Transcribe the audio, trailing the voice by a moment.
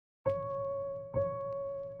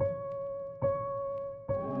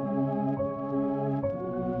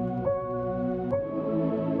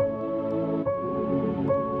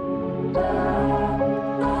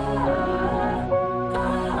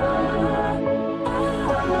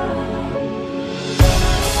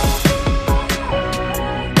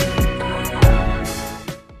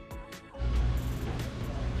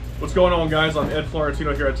What's going on, guys? I'm Ed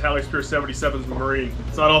Florentino here at Tally's Pier 77's Marine.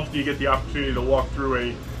 It's not often you get the opportunity to walk through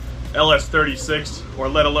a LS36 or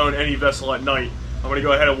let alone any vessel at night. I'm going to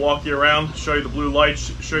go ahead and walk you around, show you the blue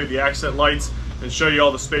lights, show you the accent lights, and show you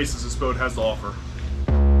all the spaces this boat has to offer.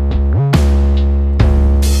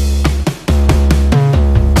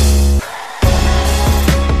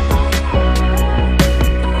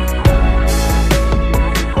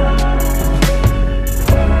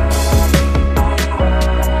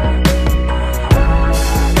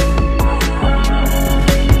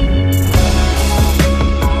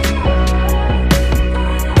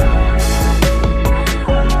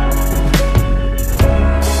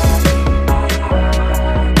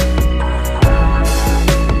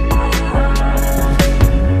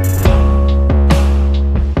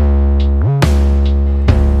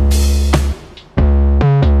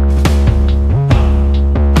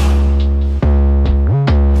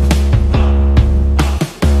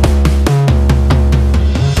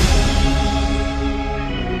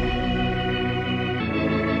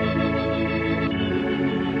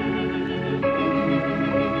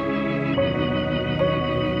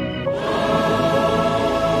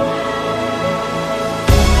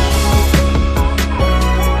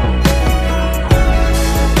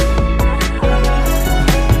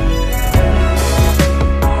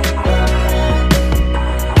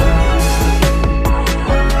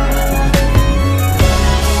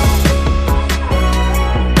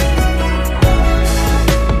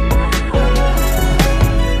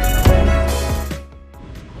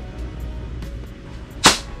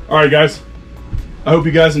 Alright guys, I hope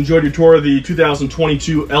you guys enjoyed your tour of the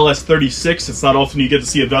 2022 LS36. It's not often you get to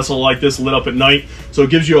see a vessel like this lit up at night, so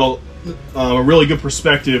it gives you a really good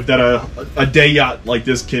perspective that a day yacht like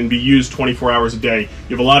this can be used 24 hours a day. You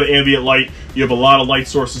have a lot of ambient light, you have a lot of light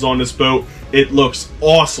sources on this boat. It looks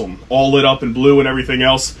awesome, all lit up in blue and everything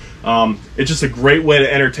else. It's just a great way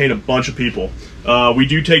to entertain a bunch of people. We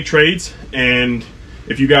do take trades, and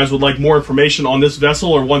if you guys would like more information on this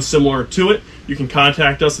vessel or one similar to it, you can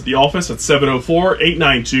contact us at the office at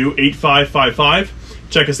 704-892-8555.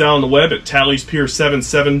 Check us out on the web at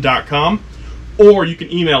tallyspier77.com, or you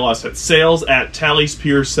can email us at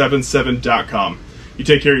sales@tallyspier77.com. You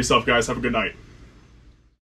take care of yourself, guys. Have a good night.